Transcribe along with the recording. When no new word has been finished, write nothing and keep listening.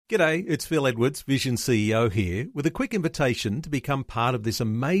G'day, it's Phil Edwards, Vision CEO here, with a quick invitation to become part of this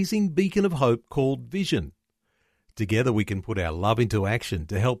amazing beacon of hope called Vision. Together we can put our love into action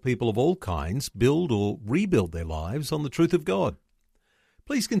to help people of all kinds build or rebuild their lives on the truth of God.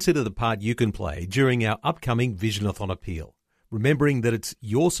 Please consider the part you can play during our upcoming Visionathon appeal, remembering that it's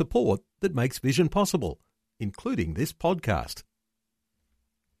your support that makes Vision possible, including this podcast.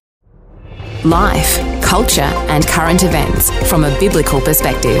 Life, culture and current events from a biblical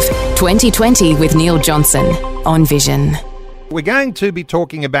perspective. 2020 with Neil Johnson on Vision. We're going to be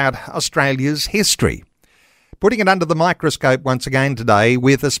talking about Australia's history, putting it under the microscope once again today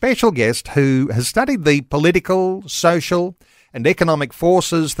with a special guest who has studied the political, social and economic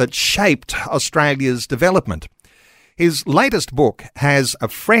forces that shaped Australia's development. His latest book has a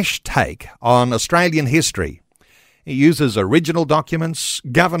fresh take on Australian history. He uses original documents,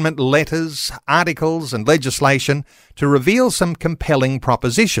 government letters, articles and legislation to reveal some compelling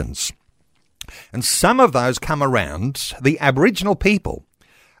propositions. And some of those come around the Aboriginal people,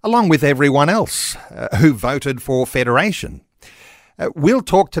 along with everyone else who voted for federation. We'll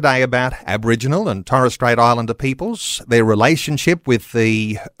talk today about Aboriginal and Torres Strait Islander peoples, their relationship with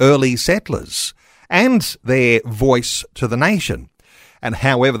the early settlers, and their voice to the nation, and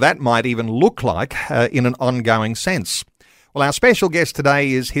however that might even look like in an ongoing sense. Well, our special guest today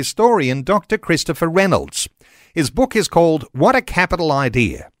is historian Dr. Christopher Reynolds. His book is called What a Capital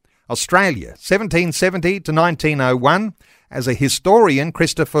Idea, Australia, 1770 to 1901. As a historian,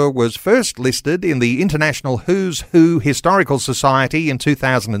 Christopher was first listed in the International Who's Who Historical Society in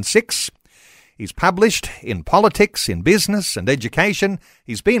 2006. He's published in politics, in business and education.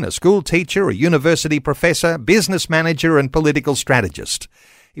 He's been a school teacher, a university professor, business manager and political strategist.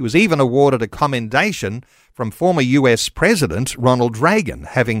 He was even awarded a commendation from former US President Ronald Reagan,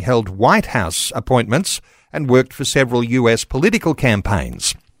 having held White House appointments and worked for several US political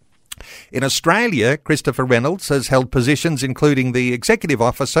campaigns. In Australia, Christopher Reynolds has held positions including the Executive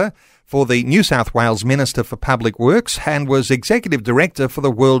Officer for the New South Wales Minister for Public Works and was Executive Director for the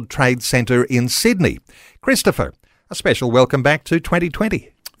World Trade Centre in Sydney. Christopher, a special welcome back to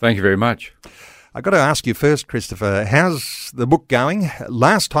 2020. Thank you very much. I've got to ask you first, Christopher, how's the book going?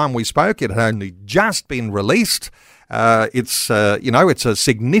 Last time we spoke, it had only just been released. It's a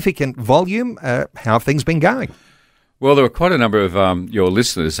significant volume. How have things been going? Well, there were quite a number of your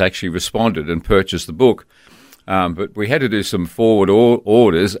listeners actually responded and purchased the book, but we had to do some forward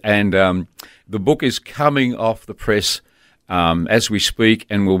orders, and the book is coming off the press as we speak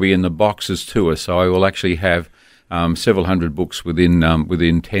and will be in the boxes to us. So I will actually have several hundred books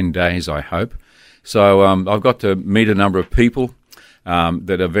within 10 days, I hope. So I've got to meet a number of people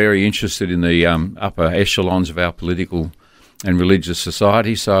that are very interested in the upper echelons of our political and religious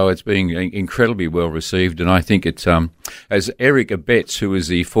society, so it's being incredibly well received, and I think it's, as Eric Abetz, who is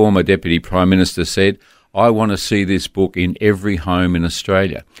the former Deputy Prime Minister, said, I want to see this book in every home in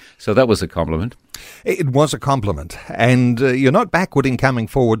Australia. So that was a compliment. It was a compliment, and you're not backward in coming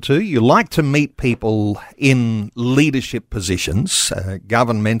forward too. You like to meet people in leadership positions,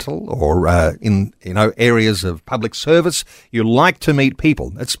 governmental or in areas of public service. You like to meet people.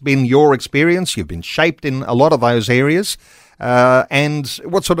 That's been your experience. You've been shaped in a lot of those areas. And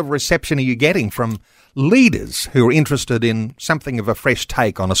what sort of reception are you getting from leaders who are interested in something of a fresh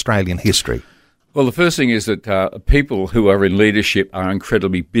take on Australian history? Well, the first thing is that people who are in leadership are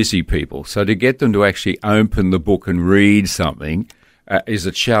incredibly busy people. So to get them to actually open the book and read something is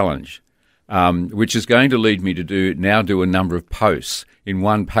a challenge, which is going to lead me to do a number of posts in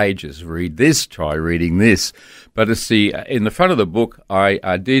one pages. Read this, try reading this. But in the front of the book,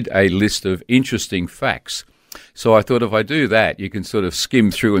 I did a list of interesting facts. So I thought if I do that, you can sort of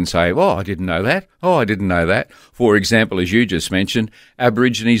skim through and say, oh, I didn't know that. Oh, I didn't know that. For example, as you just mentioned,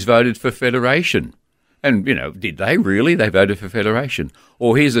 Aborigines voted for federation. And, did they really? They voted for federation.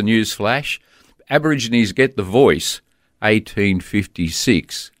 Or here's a news flash. Aborigines get the voice,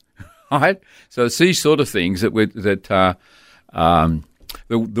 1856. Right? So it's these sort of things the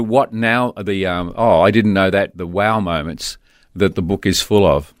what now, I didn't know that, the wow moments that the book is full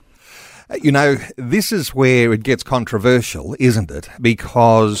of. This is where it gets controversial, isn't it?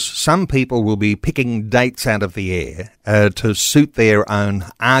 Because some people will be picking dates out of the air to suit their own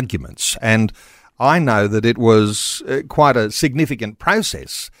arguments. And I know that it was quite a significant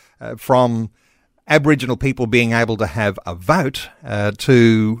process from Aboriginal people being able to have a vote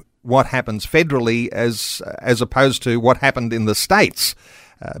to what happens federally as opposed to what happened in the states.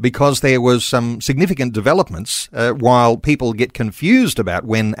 Because there was some significant developments while people get confused about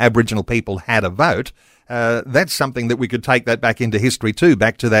when Aboriginal people had a vote. That's something that we could take that back into history too,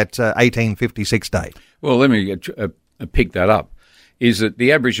 back to that 1856 date. Well, let me pick that up. is that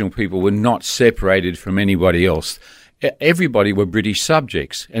the Aboriginal people were not separated from anybody else. Everybody were British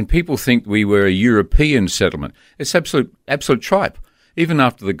subjects, and people think we were a European settlement. It's absolute tripe. Even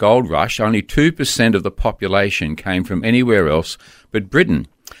after the gold rush, only 2% of the population came from anywhere else but Britain.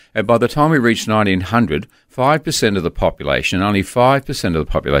 And by the time we reached 1900, 5% of the population, only 5% of the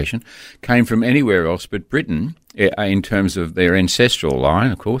population, came from anywhere else but Britain, in terms of their ancestral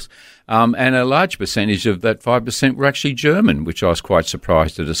line, of course. And a large percentage of that 5% were actually German, which I was quite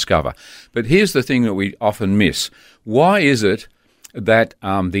surprised to discover. But here's the thing that we often miss. Why is it that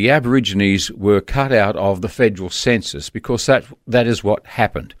the Aborigines were cut out of the federal census? Because that is what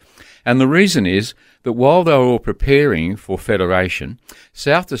happened. And the reason is that while they were all preparing for federation,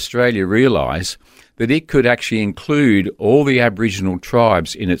 South Australia realised that it could actually include all the Aboriginal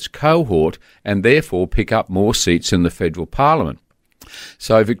tribes in its cohort and therefore pick up more seats in the federal parliament.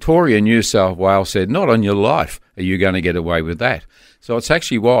 So Victoria and New South Wales said, not on your life are you going to get away with that. So it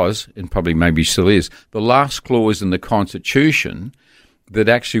actually was, and probably maybe still is, the last clause in the Constitution that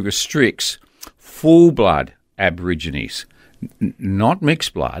actually restricts full-blood Aborigines, not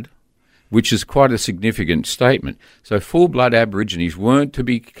mixed blood, which is quite a significant statement. So full-blood Aborigines weren't to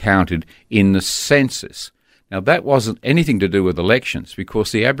be counted in the census. Now, that wasn't anything to do with elections,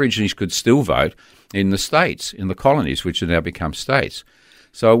 because the Aborigines could still vote in the states, in the colonies, which have now become states.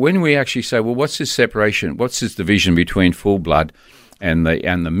 So when we actually say, well, what's this separation, what's this division between full-blood and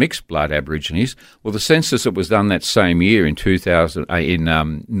the mixed-blood Aborigines? Well, the census that was done that same year in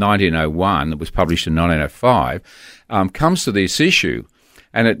 1901, that was published in 1905, comes to this issue.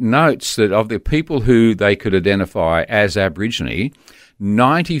 And it notes that of the people who they could identify as Aborigine,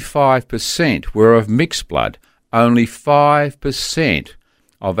 95% were of mixed blood. Only 5%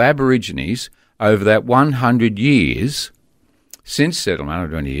 of Aborigines over that 100 years, since settlement,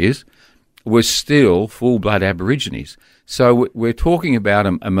 120 years, were still full-blood Aborigines. So we're talking about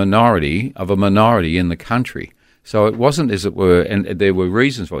a minority in the country. So it wasn't, as it were, and there were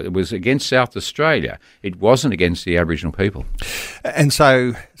reasons for it. It was against South Australia. It wasn't against the Aboriginal people. And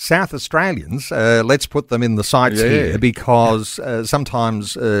so South Australians, let's put them in the sights here, because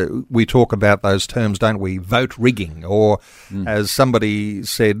sometimes we talk about those terms, don't we? Vote rigging, or as somebody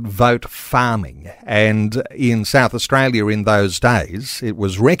said, vote farming. And in South Australia in those days, it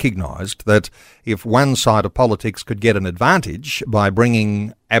was recognised that if one side of politics could get an advantage by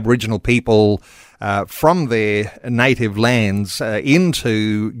bringing Aboriginal people from their native lands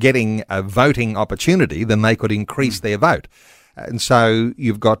into getting a voting opportunity, then they could increase their vote. And so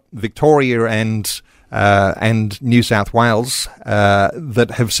you've got Victoria and New South Wales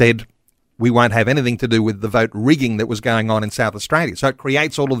that have said, we won't have anything to do with the vote rigging that was going on in South Australia. So it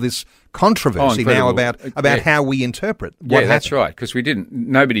creates all of this controversy now about how we interpret what happened. That's right, because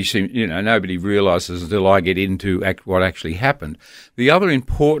nobody realises until I get into what actually happened. The other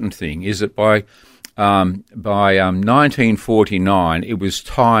important thing is that by 1949, it was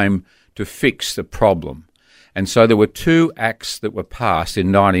time to fix the problem. And so there were two acts that were passed in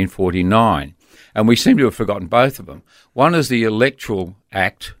 1949, and we seem to have forgotten both of them. One is the Electoral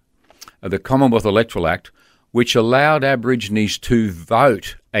Act, the Commonwealth Electoral Act, which allowed Aborigines to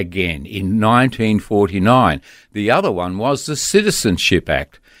vote again in 1949. The other one was the Citizenship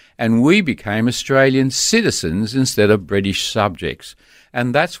Act, and we became Australian citizens instead of British subjects.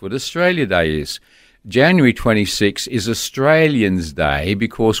 And that's what Australia Day is. January 26 is Australians' Day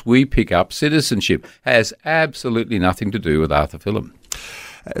because we pick up citizenship. Has absolutely nothing to do with Arthur Phillip.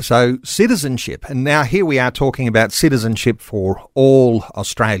 So citizenship, and now here we are talking about citizenship for all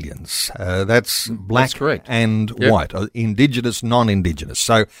Australians. That's black and white, Indigenous, non-Indigenous.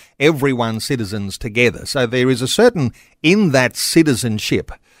 So everyone citizens together. So there is a certain, in that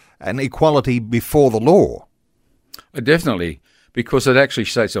citizenship, an equality before the law. Definitely, because it actually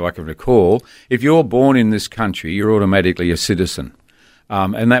states, if I can recall, if you're born in this country, you're automatically a citizen.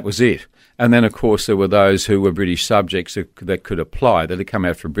 And that was it. And then, of course, there were those who were British subjects that could apply, that had come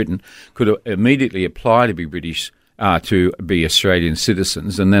out from Britain, could immediately apply to be British, to be Australian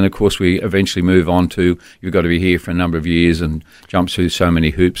citizens. And then, of course, we eventually move on to, you've got to be here for a number of years and jump through so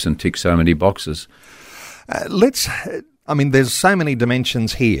many hoops and tick so many boxes. There's so many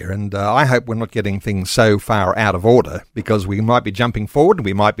dimensions here, and I hope we're not getting things so far out of order, because we might be jumping forward and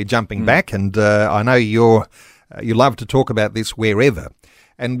we might be jumping back, and I know you love to talk about this wherever.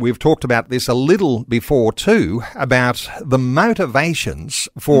 And we've talked about this a little before too, about the motivations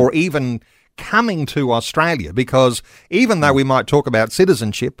for even coming to Australia, because even though we might talk about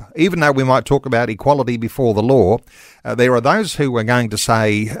citizenship, even though we might talk about equality before the law, there are those who are going to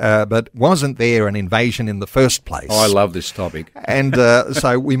say, but wasn't there an invasion in the first place? Oh, I love this topic. And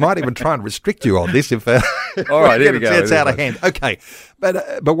so we might even try and restrict you on this if All right, here we go. It's out of hand. Okay,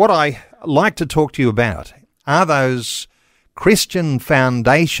 but what I like to talk to you about are those Christian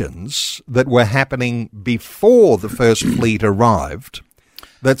foundations that were happening before the first fleet arrived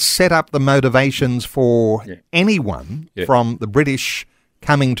that set up the motivations for anyone from the British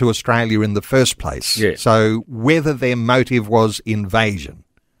coming to Australia in the first place. Yeah. So whether their motive was invasion.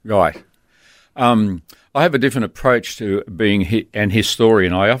 Right. I have a different approach to being an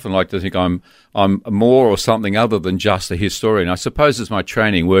historian. I often like to think I'm more or something other than just a historian. I suppose it's my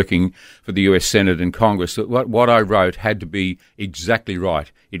training working for the US Senate and Congress that what I wrote had to be exactly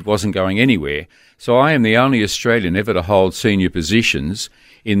right. It wasn't going anywhere. So I am the only Australian ever to hold senior positions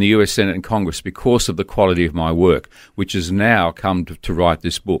in the US Senate and Congress because of the quality of my work, which has now come to write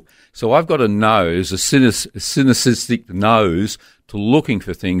this book. So I've got a cynicistic nose to looking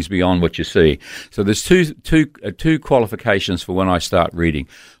for things beyond what you see. So there's two qualifications for when I start reading.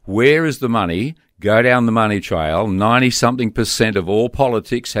 Where is the money? Go down the money trail. 90-something% of all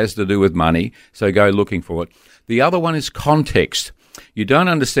politics has to do with money, so go looking for it. The other one is context. You don't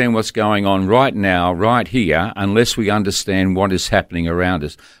understand what's going on right now, right here, unless we understand what is happening around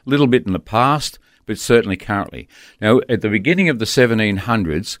us. A little bit in the past, but certainly currently. Now, at the beginning of the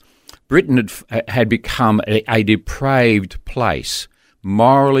 1700s, Britain had become a depraved place,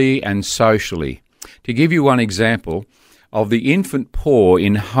 morally and socially. To give you one example, of the infant poor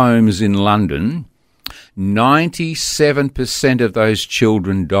in homes in London, 97% of those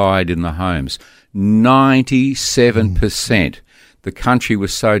children died in the homes. 97%. The country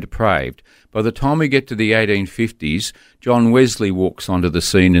was so depraved. By the time we get to the 1850s, John Wesley walks onto the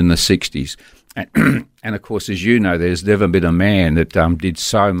scene in the 60s. And of course, as you know, there's never been a man that did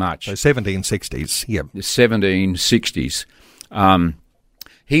so much. So 1760s, yeah. The 1760s.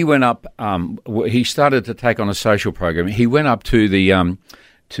 He went up. He started to take on a social program. He went up to the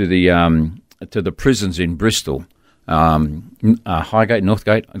prisons in Bristol, Highgate,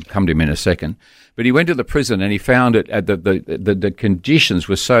 Northgate. I'll come to him in a second. But he went to the prison and he found it the conditions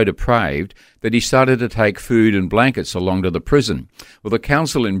were so depraved that he started to take food and blankets along to the prison. Well, the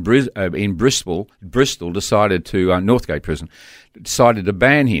council in Bristol decided to Northgate prison decided to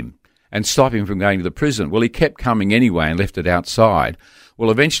ban him and stop him from going to the prison. Well, he kept coming anyway and left it outside.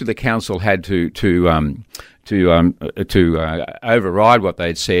 Well, eventually the council had to override what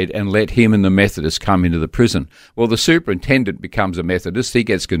they'd said and let him and the Methodists come into the prison. Well, the superintendent becomes a Methodist, he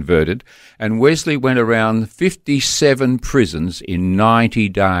gets converted, and Wesley went around 57 prisons in 90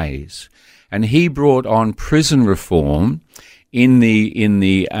 days. And he brought on prison reform in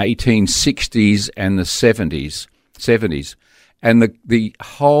the 1860s and the 70s. And the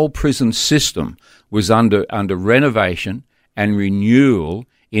whole prison system was under renovation and renewal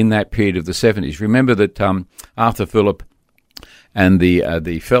in that period of the 70s. Remember that Arthur Phillip and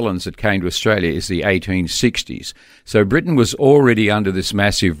the felons that came to Australia is the 1860s. So Britain was already under this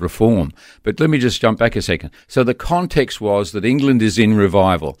massive reform. But let me just jump back a second. So the context was that England is in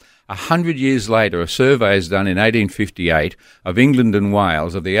revival. 100 years later, a survey is done in 1858 of England and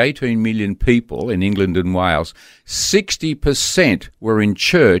Wales. Of the 18 million people in England and Wales, 60% were in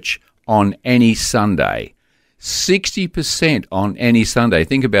church on any Sunday. 60% on any Sunday.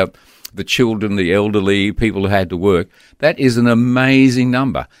 Think about the children, the elderly, people who had to work. That is an amazing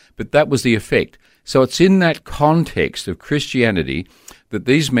number, but that was the effect. So it's in that context of Christianity that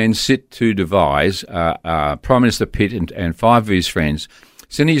these men sit to devise, Prime Minister Pitt and five of his friends,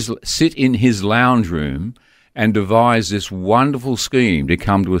 sit in his lounge room and devise this wonderful scheme to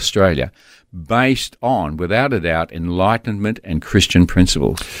come to Australia based on, without a doubt, Enlightenment and Christian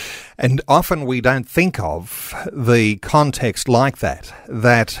principles. And often we don't think of the context like that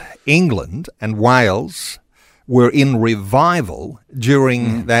England and Wales were in revival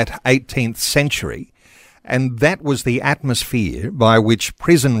during that 18th century, and that was the atmosphere by which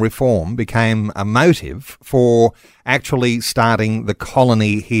prison reform became a motive for actually starting the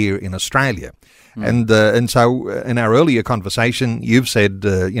colony here in Australia. And so in our earlier conversation, you've said,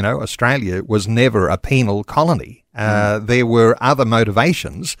 Australia was never a penal colony. There were other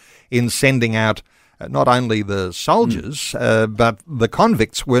motivations in sending out not only the soldiers, but the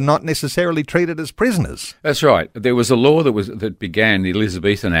convicts were not necessarily treated as prisoners. That's right. There was a law that began, the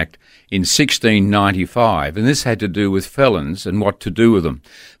Elizabethan Act, in 1695, and this had to do with felons and what to do with them.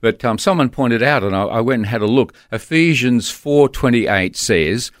 But someone pointed out, and I went and had a look, Ephesians 4:28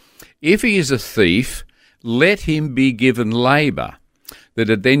 says, if he is a thief, let him be given labour.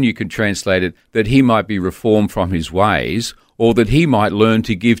 Then you can translate it, that he might be reformed from his ways, or that he might learn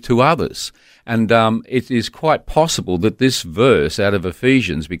to give to others. And it is quite possible that this verse out of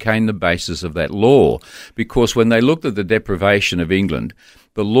Ephesians became the basis of that law, because when they looked at the deprivation of England,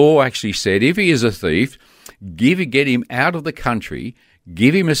 the law actually said if he is a thief, get him out of the country,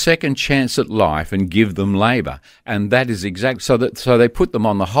 give him a second chance at life, and give them labour. And that is exact. So they put them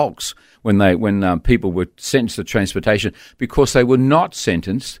on the hulks when people were sentenced to transportation, because they were not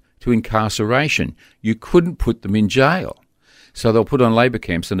sentenced to incarceration. You couldn't put them in jail. So they'll put on labour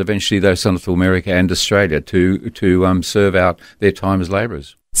camps, and eventually they're sent to America and Australia to serve out their time as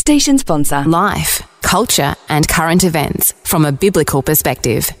labourers. Station sponsor. Life, culture and current events from a biblical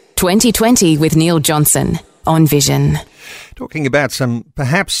perspective. 2020 with Neil Johnson on Vision. Talking about some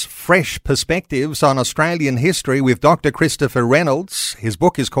perhaps fresh perspectives on Australian history with Dr. Christopher Reynolds. His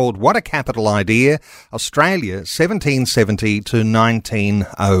book is called What a Capital Idea, Australia 1770 to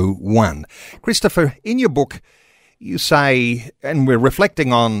 1901. Christopher, in your book, you say, and we're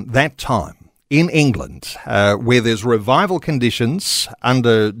reflecting on that time in England, where there's revival conditions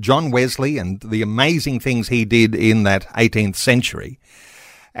under John Wesley and the amazing things he did in that 18th century,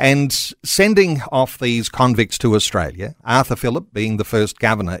 and sending off these convicts to Australia, Arthur Phillip being the first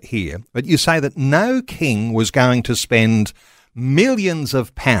governor here. But you say that no king was going to spend millions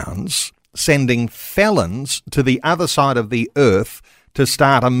of pounds sending felons to the other side of the earth to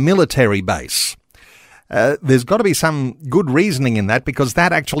start a military base. There's got to be some good reasoning in that, because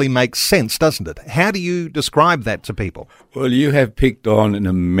that actually makes sense, doesn't it? How do you describe that to people? Well, you have picked on an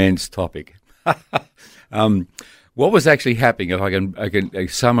immense topic. What was actually happening, if I can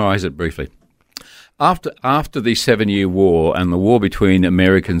summarise it briefly. After the 7-Year War and the war between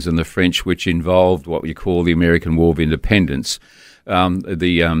Americans and the French, which involved what we call the American War of Independence,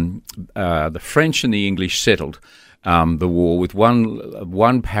 the French and the English settled the war with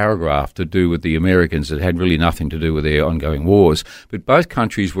one paragraph to do with the Americans that had really nothing to do with their ongoing wars. But both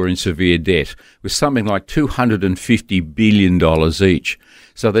countries were in severe debt, with something like $250 billion each.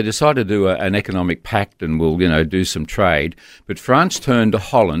 So they decided to do an economic pact and we'll, do some trade. But France turned to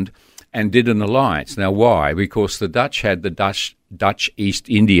Holland and did an alliance. Now, why? Because the Dutch had the Dutch East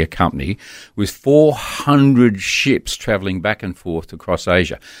India Company with 400 ships travelling back and forth across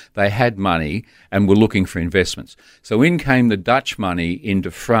Asia. They had money and were looking for investments. So in came the Dutch money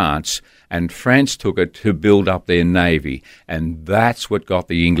into France, and France took it to build up their navy. And that's what got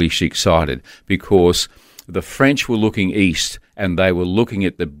the English excited, because the French were looking east and they were looking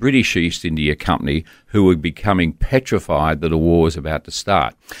at the British East India Company, who were becoming petrified that a war was about to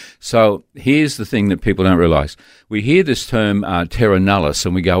start. So here's the thing that people don't realise. We hear this term terra nullius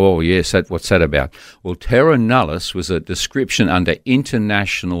and we go, oh yes, what's that about? Well, terra nullius was a description under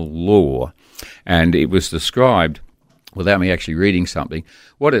international law, and it was described, without me actually reading something,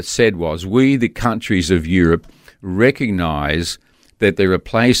 what it said was, we, the countries of Europe, recognise that there are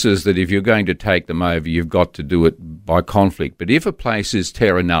places that if you're going to take them over, you've got to do it by conflict. But if a place is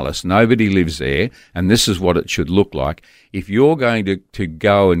terra nullius, nobody lives there, and this is what it should look like, if you're going to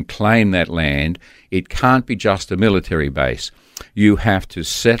go and claim that land, it can't be just a military base. You have to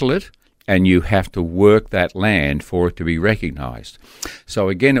settle it, and you have to work that land for it to be recognised. So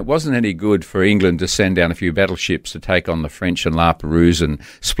again, it wasn't any good for England to send down a few battleships to take on the French and La Perouse and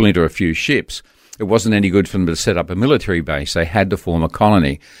splinter a few ships. It wasn't any good for them to set up a military base. They had to form a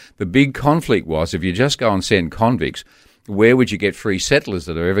colony. The big conflict was, if you just go and send convicts, where would you get free settlers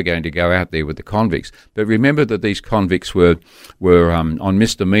that are ever going to go out there with the convicts? But remember that these convicts were on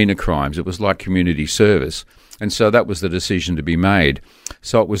misdemeanor crimes. It was like community service. And so that was the decision to be made.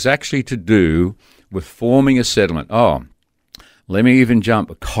 So it was actually to do with forming a settlement. Oh, let me even jump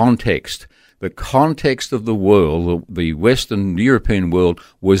a context. The context of the world, the Western European world,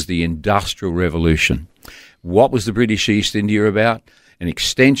 was the Industrial Revolution. What was the British East India about? An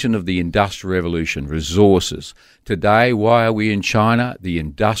extension of the Industrial Revolution, resources. Today, why are we in China? The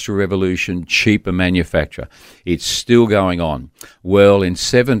Industrial Revolution, cheaper manufacture. It's still going on. Well, in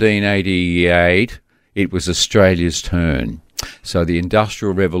 1788, it was Australia's turn. So the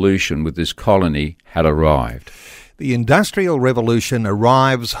Industrial Revolution with this colony had arrived. The Industrial Revolution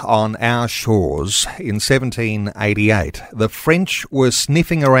arrives on our shores in 1788. The French were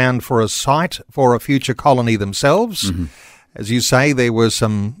sniffing around for a site for a future colony themselves. Mm-hmm. As you say, there was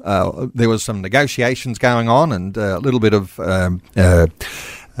some negotiations going on, and a little bit of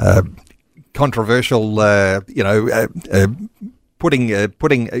controversial, putting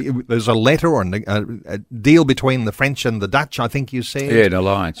there's a letter or a deal between the French and the Dutch, I think you said. Yeah, an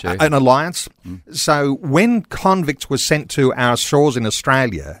alliance. Yeah. An alliance. Mm. So when convicts were sent to our shores in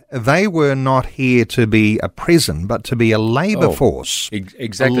Australia, they were not here to be a prison, but to be a labour force.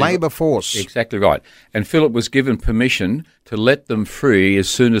 Exactly. A labour force. Exactly right. And Phillip was given permission to let them free as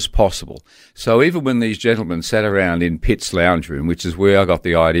soon as possible. So even when these gentlemen sat around in Pitt's lounge room, which is where I got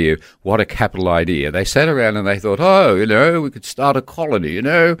the idea, what a capital idea, they sat around and they thought, we could start start a colony,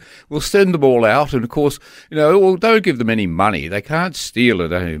 We'll send them all out, and of course, well, don't give them any money. They can't steal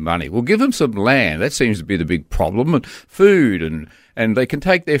it, any money. We'll give them some land. That seems to be the big problem, and food, and they can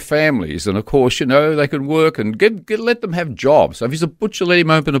take their families, and of course, they can work and let them have jobs. So if he's a butcher, let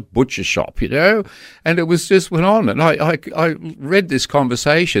him open a butcher shop, And it was just went on, and I read this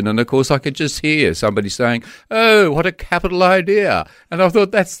conversation, and of course I could just hear somebody saying, "Oh, what a capital idea!" And I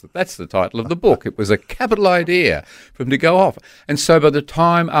thought that's the title of the book. It was a capital idea for him to go off. And so by the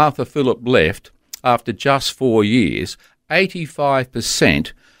time Arthur Phillip left, after just 4 years,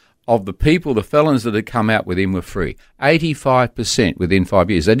 85% of the people, the felons that had come out with him, were free. 85% within 5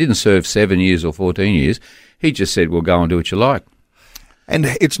 years. They didn't serve 7 years or 14 years. He just said, well, go and do what you like. And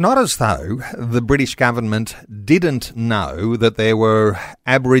it's not as though the British government didn't know that there were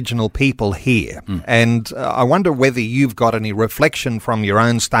Aboriginal people here. And I wonder whether you've got any reflection from your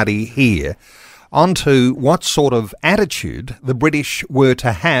own study here onto what sort of attitude the British were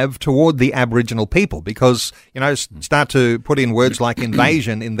to have toward the Aboriginal people, because, start to put in words like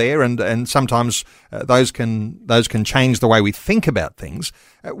invasion in there, and sometimes those can change the way we think about things.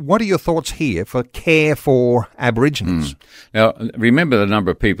 What are your thoughts here for care for Aboriginals? Now, remember the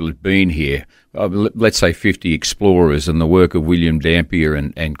number of people who've been here, let's say 50 explorers, and the work of William Dampier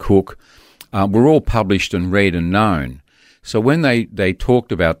and Cook were all published and read and known. So when they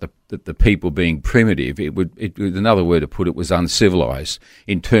talked about the people being primitive, it would another word to put it was uncivilized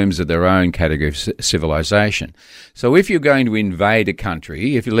in terms of their own category of civilization. So if you're going to invade a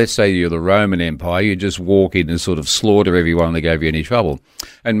country, let's say you're the Roman Empire, you just walk in and sort of slaughter everyone that gave you any trouble.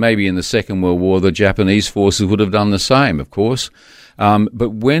 And maybe in the Second World War, the Japanese forces would have done the same, of course. But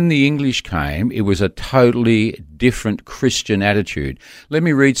when the English came, it was a totally different Christian attitude. Let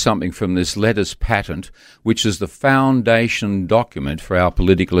me read something from this Letters Patent, which is the foundation document for our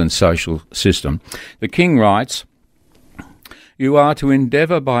political and social system. The King writes, "You are to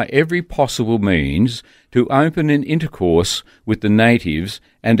endeavour by every possible means to open an intercourse with the natives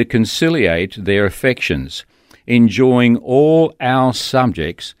and to conciliate their affections, enjoining all our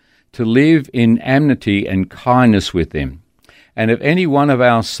subjects to live in amity and kindness with them. And if any one of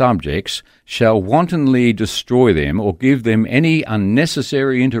our subjects shall wantonly destroy them or give them any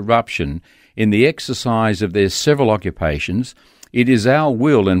unnecessary interruption in the exercise of their several occupations, it is our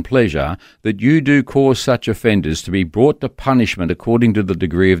will and pleasure that you do cause such offenders to be brought to punishment according to the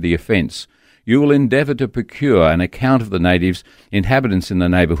degree of the offence. You will endeavour to procure an account of the natives, inhabitants in the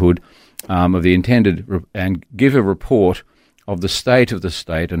neighbourhood of the intended, and give a report of the state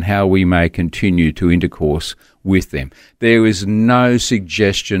and how we may continue to intercourse with them." There is no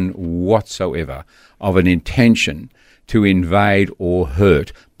suggestion whatsoever of an intention to invade or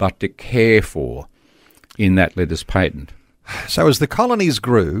hurt, but to care for in that Letters Patent. So as the colonies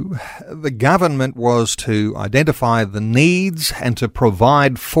grew, the government was to identify the needs and to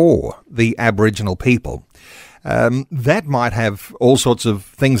provide for the Aboriginal people. That might have all sorts of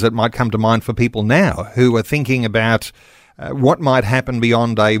things that might come to mind for people now who are thinking about what might happen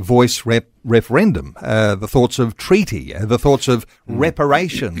beyond a voice referendum, the thoughts of treaty, the thoughts of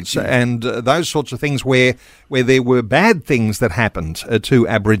reparations, and those sorts of things where there were bad things that happened to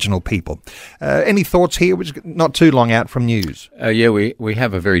Aboriginal people. Any thoughts here, which is not too long out from news? Yeah, we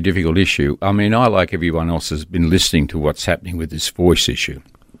have a very difficult issue. I mean, I, like everyone else, has been listening to what's happening with this voice issue.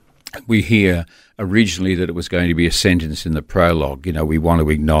 We hear originally that it was going to be a sentence in the prologue, we want to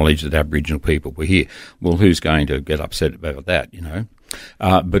acknowledge that Aboriginal people were here. Well, who's going to get upset about that,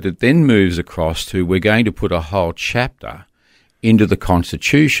 But it then moves across to we're going to put a whole chapter into the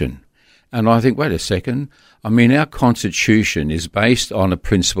Constitution. And I think, wait a second, our Constitution is based on a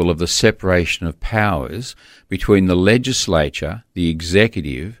principle of the separation of powers between the legislature, the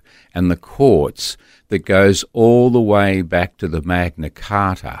executive, and the courts, that goes all the way back to the Magna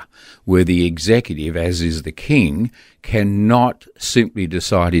Carta, where the executive, as is the king, cannot simply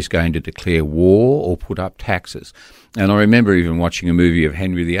decide he's going to declare war or put up taxes. And I remember even watching a movie of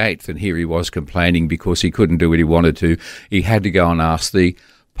Henry VIII, and here he was complaining because he couldn't do what he wanted to. He had to go and ask the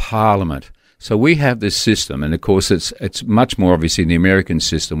Parliament. So we have this system, and of course it's much more obviously in the American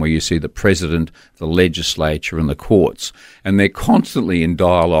system, where you see the president, the legislature, and the courts, and they're constantly in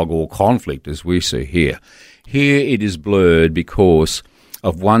dialogue or conflict, as we see here. Here it is blurred because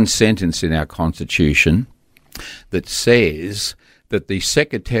of one sentence in our Constitution that says that the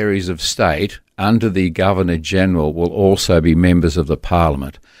Secretaries of State under the Governor-General will also be members of the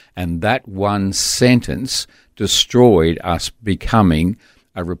Parliament, and that one sentence destroyed us becoming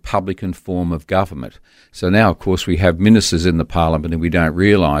a Republican form of government. So now, of course, we have ministers in the parliament and we don't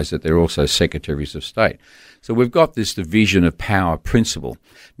realise that they're also secretaries of state. So we've got this division of power principle.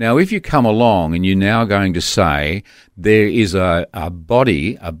 Now, if you come along and you're now going to say there is a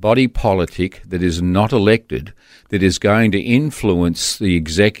body politic that is not elected, that is going to influence the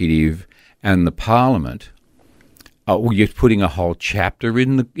executive and the parliament, you're putting a whole chapter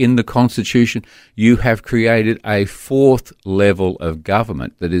in the Constitution. You have created a fourth level of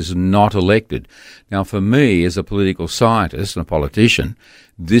government that is not elected. Now, for me, as a political scientist and a politician,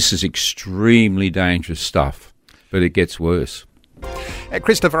 this is extremely dangerous stuff, but it gets worse.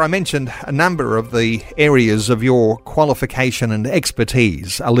 Christopher, I mentioned a number of the areas of your qualification and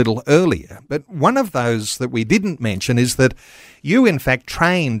expertise a little earlier, but one of those that we didn't mention is that you, in fact,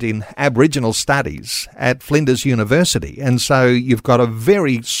 trained in Aboriginal studies at Flinders University, and so you've got a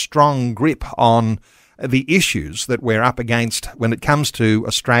very strong grip on the issues that we're up against when it comes to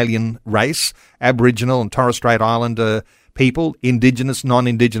Australian race, Aboriginal and Torres Strait Islander people, Indigenous,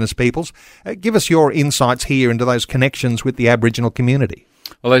 non-Indigenous peoples. Give us your insights here into those connections with the Aboriginal community.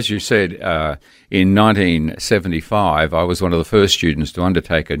 Well, as you said, in 1975, I was one of the first students to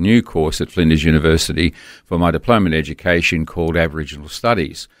undertake a new course at Flinders University for my diploma in education called Aboriginal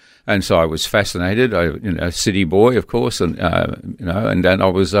Studies. And so I was fascinated, a city boy, of course, and I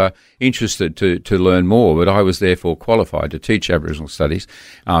was interested to learn more. But I was therefore qualified to teach Aboriginal studies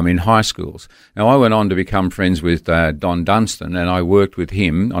in high schools. Now, I went on to become friends with Don Dunstan, and I worked with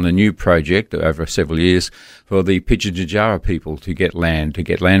him on a new project over several years for the Pitjantjatjara people to get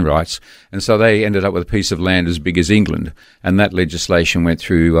land rights. And so they ended up with a piece of land as big as England, and that legislation went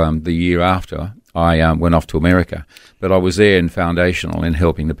through the year after. I went off to America, but I was there and foundational in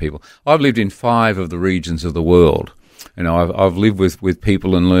helping the people. I've lived in 5 of the regions of the world. You know, I've lived with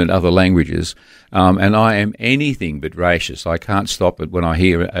people and learned other languages, and I am anything but racist. I can't stop it when I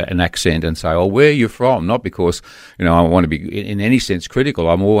hear an accent and say, "Oh, where are you from?" Not because, I want to be in any sense critical.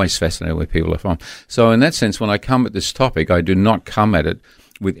 I'm always fascinated where people are from. So in that sense, when I come at this topic, I do not come at it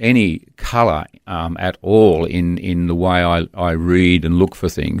with any colour at all in the way I read and look for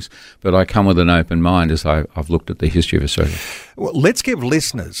things, but I come with an open mind as I've looked at the history of Australia. Well, let's give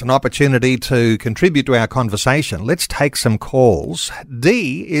listeners an opportunity to contribute to our conversation. Let's take some calls.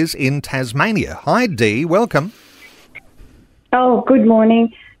 Dee is in Tasmania. Hi, Dee. Welcome. Oh, good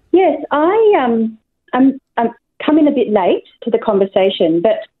morning. Yes, I'm coming a bit late to the conversation,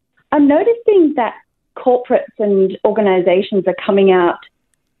 but I'm noticing that corporates and organisations are coming out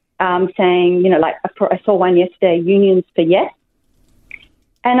saying, like I saw one yesterday, Unions for Yes.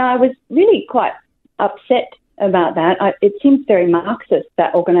 And I was really quite upset about that. It seems very Marxist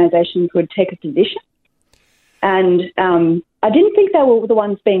that organisations would take a position. And I didn't think they were the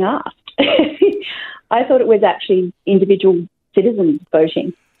ones being asked. I thought it was actually individual citizens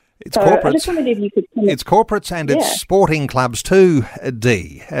voting. It's corporates. I just wondered if you could comment. It's corporates and it's sporting clubs too,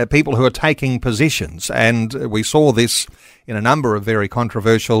 Dee, people who are taking positions. And we saw this in a number of very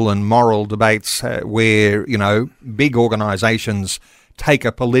controversial and moral debates where, big organisations take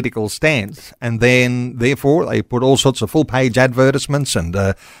a political stance and then, therefore, they put all sorts of full-page advertisements and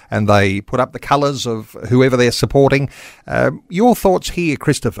they put up the colours of whoever they're supporting. Your thoughts here,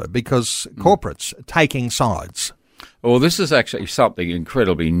 Christopher, because corporates taking sides. Well, this is actually something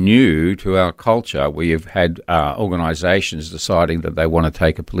incredibly new to our culture. We have had organisations deciding that they want to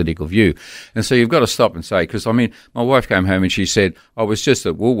take a political view. And so you've got to stop and say, because, my wife came home and she said, I was just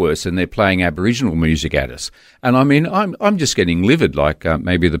at Woolworths and they're playing Aboriginal music at us. And I'm just getting livid, like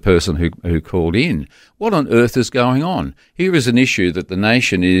maybe the person who called in. What on earth is going on? Here is an issue that the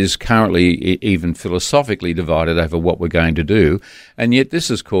nation is currently even philosophically divided over what we're going to do. And yet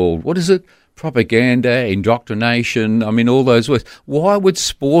this is called, what is it? Propaganda, indoctrination, all those words. Why would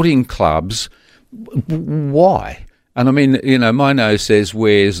sporting clubs, why? And my nose says,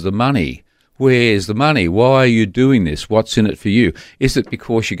 where's the money? Where's the money? Why are you doing this? What's in it for you? Is it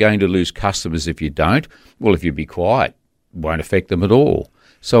because you're going to lose customers if you don't? Well, if you be quiet, it won't affect them at all.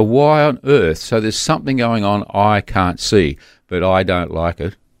 So why on earth? So there's something going on I can't see, but I don't like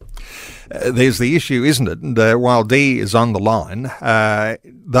it. There's the issue, isn't it? And while Dee is on the line,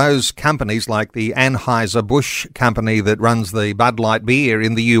 those companies like the Anheuser-Busch company that runs the Bud Light beer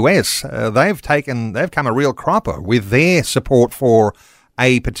in the US, they've come a real cropper with their support for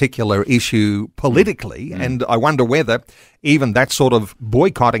a particular issue politically. And I wonder whether even that sort of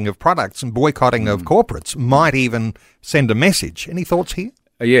boycotting of products and boycotting of corporates might even send a message. Any thoughts here?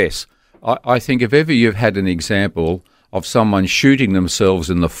 Yes. I think if ever you've had an example of someone shooting themselves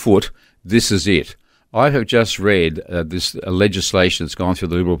in the foot, this is it. I have just read this legislation that's gone through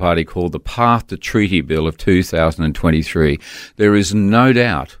the Liberal Party called the Path to Treaty Bill of 2023. There is no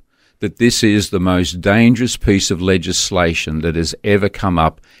doubt that this is the most dangerous piece of legislation that has ever come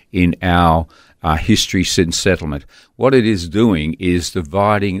up in our history since settlement. What it is doing is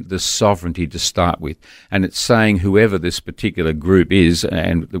dividing the sovereignty to start with, and it's saying whoever this particular group is,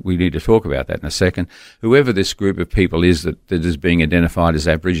 and we need to talk about that in a second, whoever this group of people is that is being identified as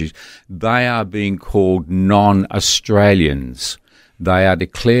Aborigines, they are being called non-Australians. They are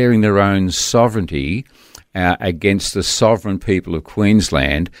declaring their own sovereignty against the sovereign people of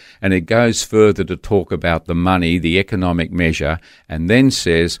Queensland, and it goes further to talk about the money, the economic measure, and then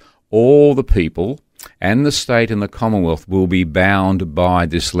says all the people and the state and the Commonwealth will be bound by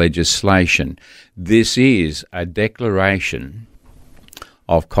this legislation. This is a declaration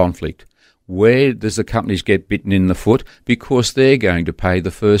of conflict. Where does the companies get bitten in the foot? Because they're going to pay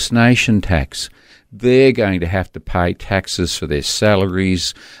the First Nation tax. They're going to have to pay taxes for their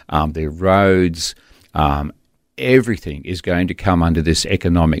salaries, their roads. Everything is going to come under this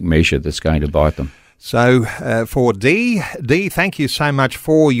economic measure that's going to bite them. So for Dee, thank you so much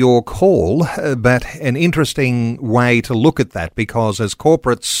for your call, but an interesting way to look at that, because as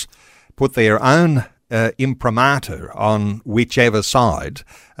corporates put their own imprimatur on whichever side,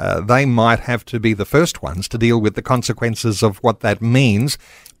 they might have to be the first ones to deal with the consequences of what that means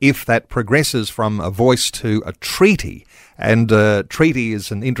if that progresses from a voice to a treaty. And treaty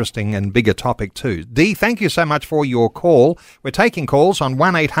is an interesting and bigger topic too. Dee, thank you so much for your call. We're taking calls on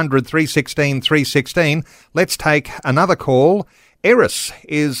 1-800-316-316. Let's take another call. Eris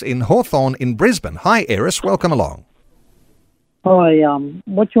is in Hawthorne in Brisbane. Hi, Eris. Welcome along. Hi,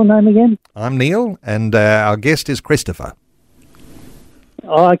 what's your name again? I'm Neil, and our guest is Christopher.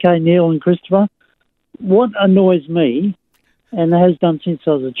 Oh, okay, Neil and Christopher. What annoys me, and has done since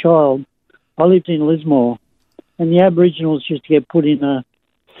I was a child, I lived in Lismore, and the Aboriginals used to get put in a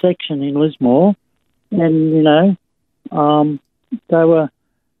section in Lismore, and, you know, they were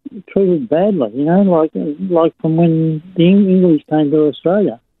treated badly, you know, like from when the English came to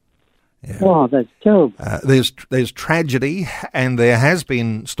Australia. Yeah. Oh, that's terrible. There's tragedy, and there has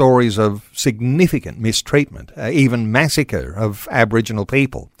been stories of significant mistreatment, even massacre of Aboriginal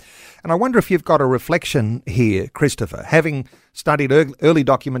people. And I wonder if you've got a reflection here, Christopher, having studied early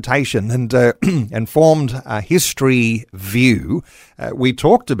documentation and formed a history view. We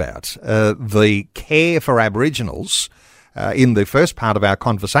talked about the care for Aboriginals in the first part of our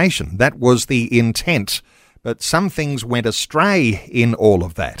conversation. That was the intent. But some things went astray in all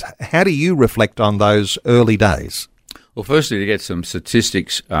of that. How do you reflect on those early days? Well, firstly, to get some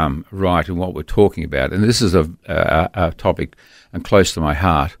statistics right in what we're talking about, and this is a topic close to my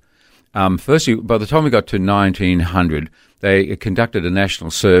heart. Firstly, by the time we got to 1900, they conducted a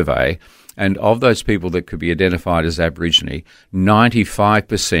national survey, and of those people that could be identified as Aborigine,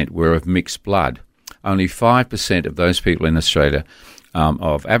 95% were of mixed blood. Only 5% of those people in Australia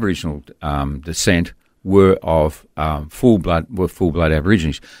of Aboriginal descent were of full blood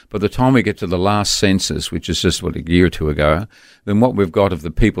Aborigines. By the time we get to the last census, which is just a year or two ago, then what we've got of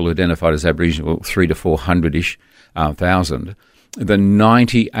the people identified as Aboriginal, 300 to 400-ish thousand, the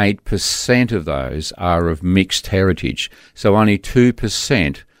 98% of those are of mixed heritage. So only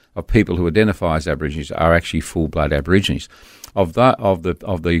 2% of people who identify as Aborigines are actually full blood Aborigines. Of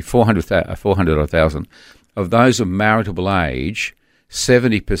the 400,000, of those of maritable age,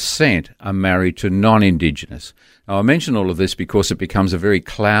 70% are married to non-Indigenous. Now, I mention all of this because it becomes a very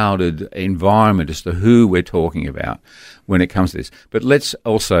clouded environment as to who we're talking about when it comes to this. But let's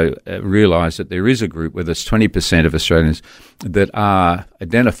also realise that there is a group where there's 20% of Australians that are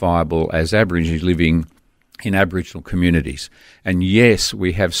identifiable as Aborigines living in Aboriginal communities. And yes,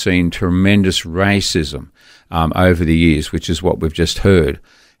 we have seen tremendous racism over the years, which is what we've just heard.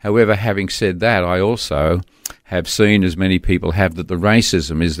 However, having said that, I also have seen, as many people have, that the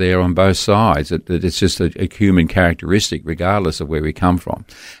racism is there on both sides, that it's just a human characteristic regardless of where we come from.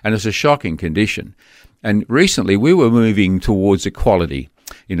 And it's a shocking condition. And recently we were moving towards equality.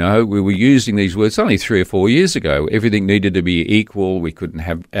 You know, we were using these words only 3 or 4 years ago. Everything needed to be equal. We couldn't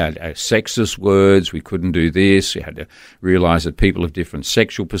have sexist words. We couldn't do this. We had to realise that people of different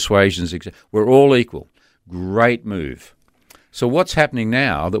sexual persuasions, we're all equal. Great move. So what's happening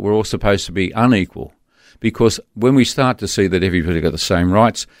now that we're all supposed to be unequal? Because when we start to see that everybody got the same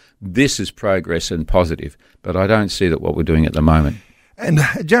rights, this is progress and positive. But I don't see that what we're doing at the moment. And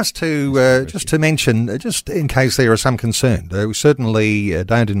just to mention, just in case there are some concern, we certainly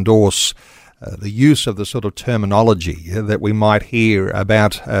don't endorse the use of the sort of terminology that we might hear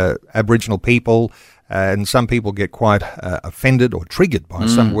about Aboriginal people And some people get quite offended or triggered by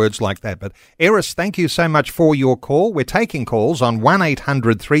some words like that. But Eris, thank you so much for your call. We're taking calls on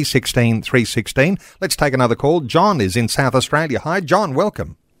 1-800-316-316. Let's take another call. John is in South Australia. Hi, John.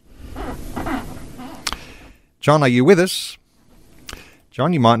 Welcome. John, are you with us?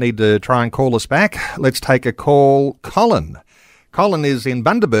 John, you might need to try and call us back. Let's take a call. Colin. Colin is in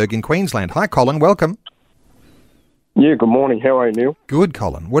Bundaberg in Queensland. Hi, Colin. Welcome. Yeah, good morning. How are you, Neil? Good,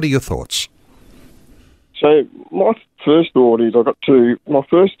 Colin. What are your thoughts? So my first thought is, my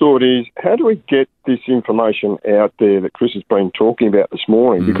first thought is, how do we get this information out there that Chris has been talking about this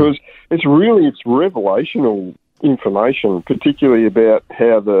morning? Because it's revelational information, particularly about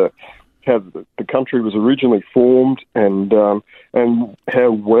how the country was originally formed and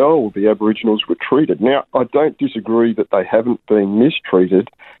how well the Aboriginals were treated. Now, I don't disagree that they haven't been mistreated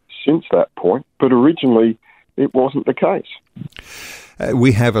since that point, but originally it wasn't the case.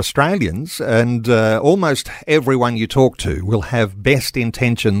 We have Australians, and almost everyone you talk to will have best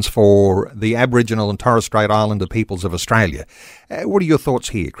intentions for the Aboriginal and Torres Strait Islander peoples of Australia. What are your thoughts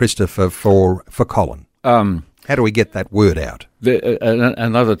here, Christopher, for Colin? How do we get that word out?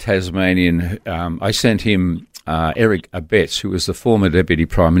 Another Tasmanian, I sent him Eric Abetz, who was the former Deputy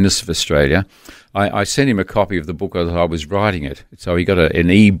Prime Minister of Australia. I sent him a copy of the book as I was writing it. So he got an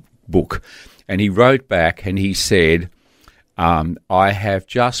e-book, and he wrote back and he said, I have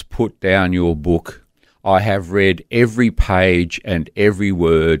just put down your book. I have read every page and every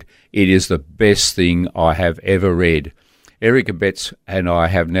word. It is the best thing I have ever read. Eric Abetz and I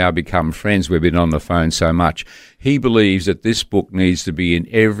have now become friends. We've been on the phone so much. He believes that this book needs to be in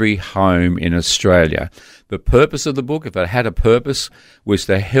every home in Australia. The purpose of the book, if it had a purpose, was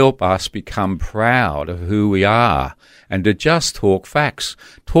to help us become proud of who we are and to just talk facts,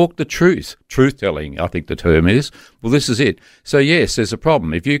 talk the truth. Truth-telling, I think the term is. Well, this is it. So, yes, there's a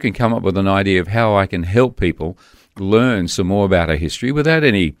problem. If you can come up with an idea of how I can help people learn some more about our history without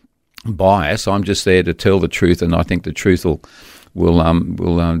any bias, I'm just there to tell the truth, and I think the truth will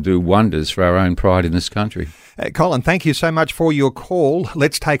do wonders for our own pride in this country. Colin, thank you so much for your call.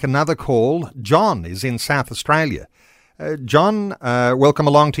 Let's take another call. John is in South Australia. John, welcome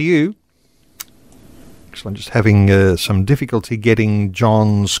along to you. I'm just having some difficulty getting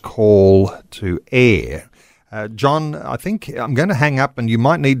John's call to air. John, I think I'm going to hang up and you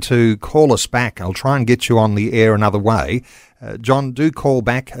might need to call us back. I'll try and get you on the air another way. John, do call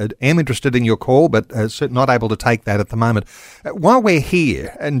back. I am interested in your call, but not able to take that at the moment. While we're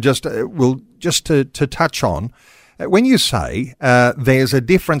here, and to touch on, when you say there's a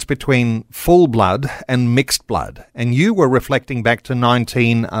difference between full blood and mixed blood, and you were reflecting back to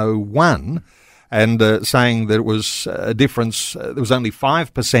 1901 and saying that it was a difference, there was only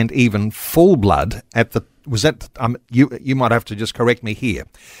 5% even full blood at the, was that, you might have to just correct me here.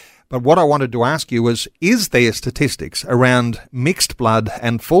 But what I wanted to ask you was, is there statistics around mixed blood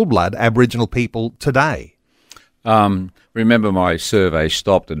and full blood Aboriginal people today? Remember my survey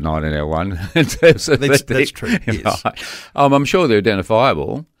stopped in 1901. That's true, yes. I'm sure they're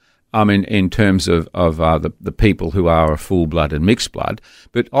identifiable. In terms of the people who are a full blood and mixed blood.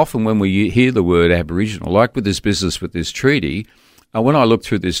 But often when we hear the word Aboriginal, like with this business, with this treaty, when I look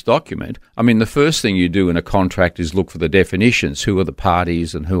through this document, the first thing you do in a contract is look for the definitions. Who are the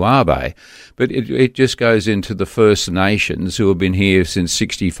parties and who are they? But it just goes into the First Nations who have been here since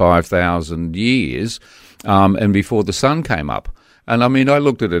 65,000 years and before the sun came up. And I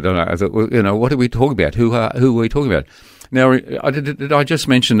looked at it and I thought, what are we talking about? Who are we talking about? Now, did I just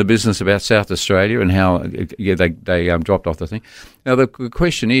mention the business about South Australia and how they dropped off the thing? Now, the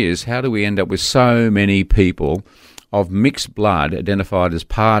question is, how do we end up with so many people of mixed blood identified as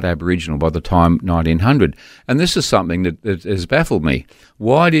part Aboriginal by the time 1900? And this is something that has baffled me.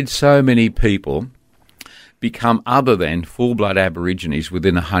 Why did so many people become other than full-blood Aborigines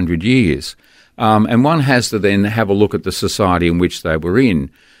within 100 years? And one has to then have a look at the society in which they were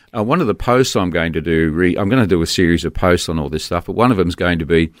in. One of the posts I'm going to do, I'm going to do a series of posts on all this stuff, but one of them is going to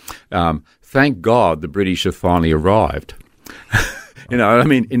be, thank God the British have finally arrived.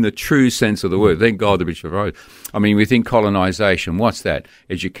 In the true sense of the word. Thank God the British have arrived. We think colonisation. What's that?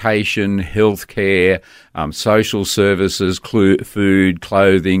 Education, healthcare, social services, food,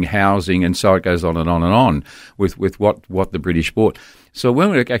 clothing, housing, and so it goes on and on and on with what the British brought. So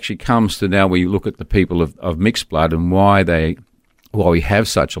when it actually comes to now we look at the people of mixed blood and why we have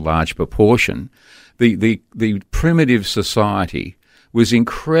such a large proportion, the primitive society was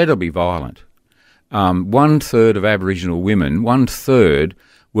incredibly violent. 1/3 of Aboriginal women, 1/3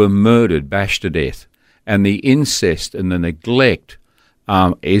 were murdered, bashed to death. And the incest and the neglect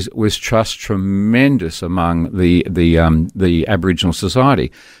was trust tremendous among the Aboriginal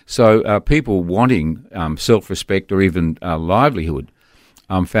society. So people wanting self-respect or even livelihood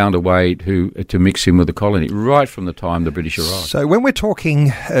found a way to mix in with the colony right from the time the British arrived. So when we're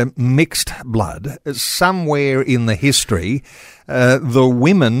talking mixed blood, somewhere in the history, the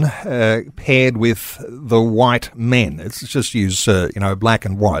women paired with the white men. Let's just use black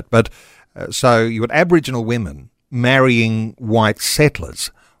and white. But so you had Aboriginal women marrying white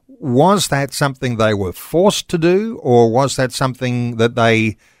settlers. Was that something they were forced to do, or was that something that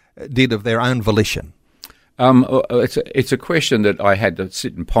they did of their own volition? It's a question that I had to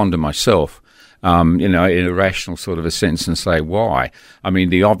sit and ponder myself, in a rational sort of a sense, and say why. I mean,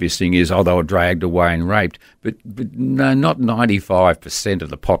 the obvious thing is, they were dragged away and raped, but no, not 95% of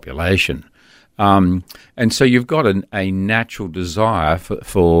the population. And so you've got a natural desire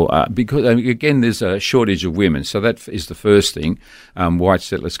for because again, there's a shortage of women, so that is the first thing. White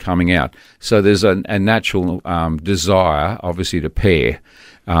settlers coming out, so there's a natural desire, obviously, to pair.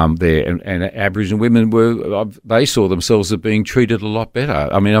 There and Aboriginal women they saw themselves as being treated a lot better.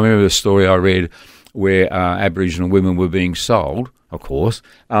 I mean, I remember a story I read where Aboriginal women were being sold, of course,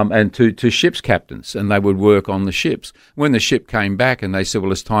 and to ship's captains, and they would work on the ships. When the ship came back and they said,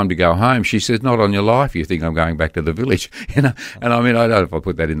 well, it's time to go home, she said, not on your life, you think I'm going back to the village. And I mean, I don't know if I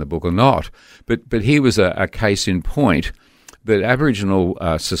put that in the book or not, but here was a case in point that Aboriginal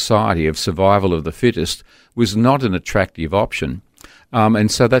society of survival of the fittest was not an attractive option.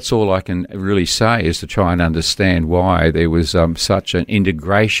 And so that's all I can really say, is to try and understand why there was such an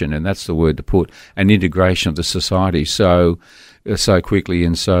integration, and that's the word to put, an integration of the society so quickly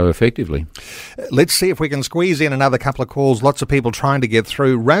and so effectively. Let's see if we can squeeze in another couple of calls. Lots of people trying to get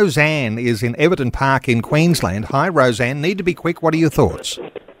through. Roseanne is in Everton Park in Queensland. Hi, Roseanne. Need to be quick. What are your thoughts?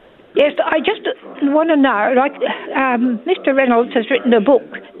 Yes, I just want to know, Mr. Reynolds has written a book,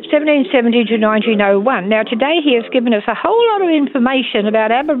 1770 to 1901. Now, today he has given us a whole lot of information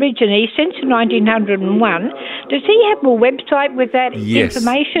about Aborigines since 1901. Does he have a website with that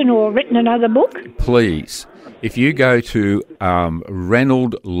information, or written another book? Please. If you go to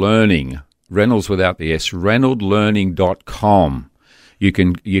Reynolds Learning, Reynolds without the S, reynoldslearning.com, you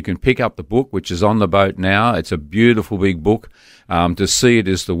can pick up the book, which is on the boat now. It's a beautiful big book. To see it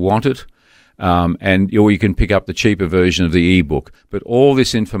is to want it. Or you can pick up the cheaper version of the ebook. But all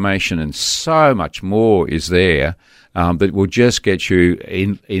this information and so much more is there that will just get you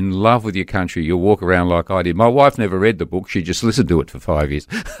in love with your country. You'll walk around like I did. My wife never read the book. She just listened to it for 5 years.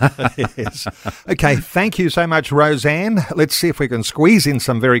 Yes. Okay, thank you so much, Roseanne. Let's see if we can squeeze in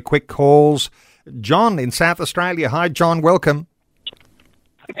some very quick calls. John in South Australia. Hi, John. Welcome.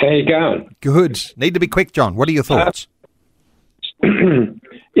 How you going? Good. Need to be quick, John. What are your thoughts?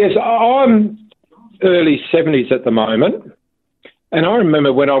 Yes, I'm early 70s at the moment, and I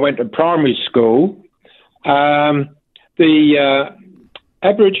remember when I went to primary school, the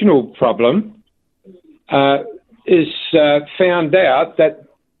Aboriginal problem is found out that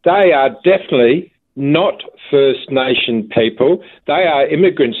they are definitely not First Nation people. They are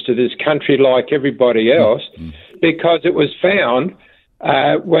immigrants to this country like everybody else, because it was found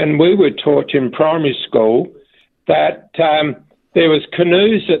when we were taught in primary school that there was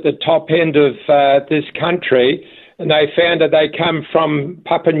canoes at the top end of this country, and they found that they come from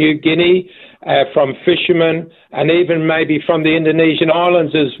Papua New Guinea, from fishermen, and even maybe from the Indonesian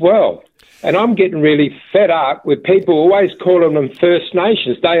islands as well. And I'm getting really fed up with people always calling them First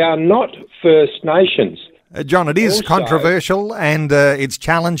Nations. They are not First Nations. John, it is controversial and it's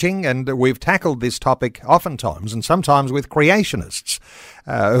challenging, and we've tackled this topic oftentimes, and sometimes with creationists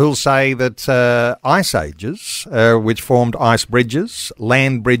who'll say that ice ages, which formed ice bridges,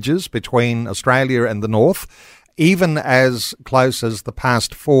 land bridges between Australia and the North, even as close as the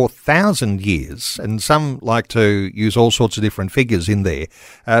past 4,000 years, and some like to use all sorts of different figures in there.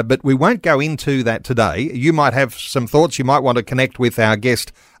 But we won't go into that today. You might have some thoughts. You might want to connect with our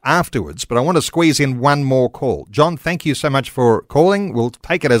guest afterwards, but I want to squeeze in one more call. John, thank you so much for calling. We'll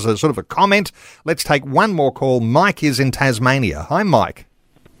take it as a sort of a comment. Let's take one more call. Mike is in Tasmania. Hi, Mike.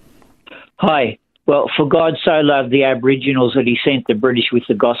 Hi. Well, for God so loved the Aboriginals that he sent the British with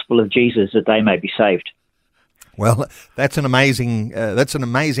the gospel of Jesus that they may be saved. Well, that's an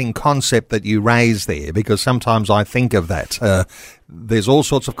amazing concept that you raise there, because sometimes I think of that. There's all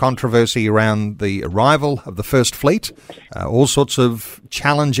sorts of controversy around the arrival of the First Fleet, all sorts of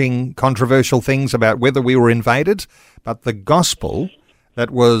challenging, controversial things about whether we were invaded, but the gospel that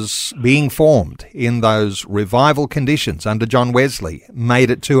was being formed in those revival conditions under John Wesley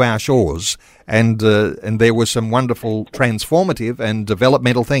made it to our shores, and there were some wonderful transformative and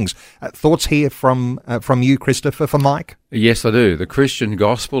developmental things. Thoughts here from you, Christopher, for Mike? Yes, I do. The Christian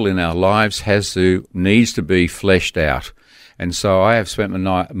gospel in our lives needs to be fleshed out. And so I have spent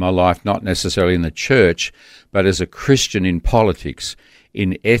my life not necessarily in the church, but as a Christian in politics,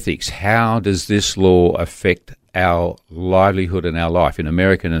 in ethics. How does this law affect our livelihood and our life in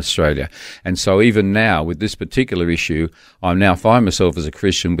America and Australia? And so even now, with this particular issue, I now find myself as a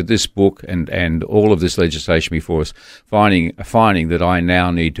Christian with this book and all of this legislation before us, finding that I now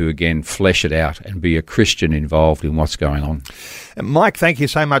need to again flesh it out and be a Christian involved in what's going on. Mike, thank you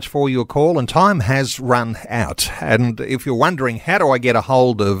so much for your call, and time has run out. And if you're wondering, how do I get a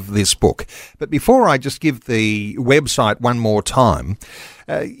hold of this book? But before I just give the website one more time,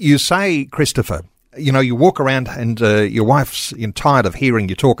 you say, Christopher, you know, you walk around and your wife's tired of hearing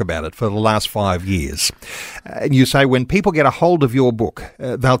you talk about it for the last 5 years. And you say when people get a hold of your book,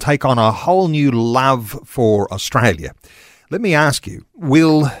 they'll take on a whole new love for Australia. Let me ask you,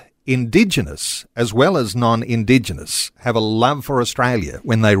 will Indigenous as well as non-Indigenous have a love for Australia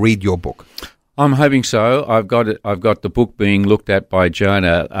when they read your book? I'm hoping so. I've got the book being looked at by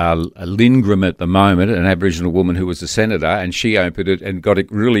Jonah Lindgren at the moment, an Aboriginal woman who was a senator, and she opened it and got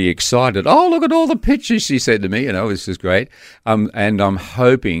really excited. Oh, look at all the pictures, she said to me. You know, this is great. And I'm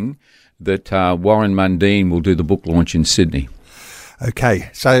hoping that Warren Mundine will do the book launch in Sydney. Okay,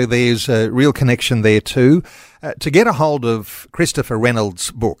 so there's a real connection there too. To get a hold of Christopher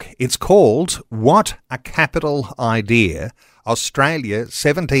Reynolds' book, it's called What a Capital Idea, Australia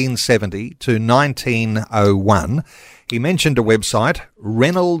 1770 to 1901. He mentioned a website,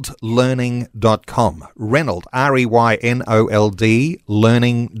 reynoldslearning.com. Reynolds, R-E-Y-N-O-L-D,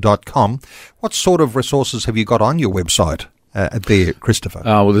 learning.com. What sort of resources have you got on your website there, Christopher?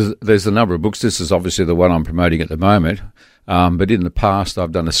 Well, there's a number of books. This is obviously the one I'm promoting at the moment. But in the past,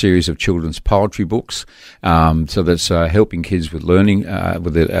 I've done a series of children's poetry books, so that's helping kids with learning,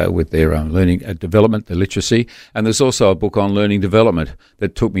 with their learning development, their literacy. And there's also a book on learning development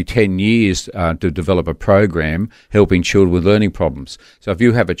that took me 10 years to develop a program helping children with learning problems. So if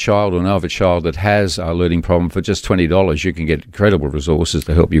you have a child or know of a child that has a learning problem, for just $20, you can get incredible resources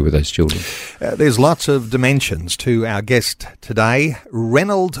to help you with those children. There's lots of dimensions to our guest today.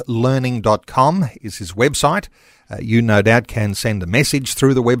 reynoldslearning.com is his website. You no doubt can send a message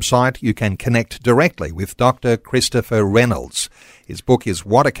through the website. You can connect directly with Dr. Christopher Reynolds. His book is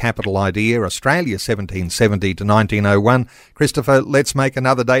What a Capital Idea, Australia 1770 to 1901. Christopher, let's make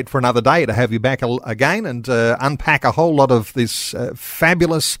another date for another day to have you back again and unpack a whole lot of this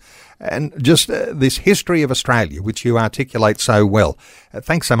fabulous and just this history of Australia, which you articulate so well.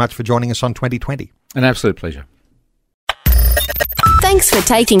 Thanks so much for joining us on 2020. An absolute pleasure. Thanks for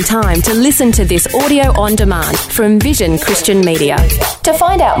taking time to listen to this audio on demand from Vision Christian Media. To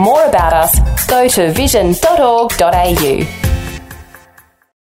find out more about us, go to vision.org.au.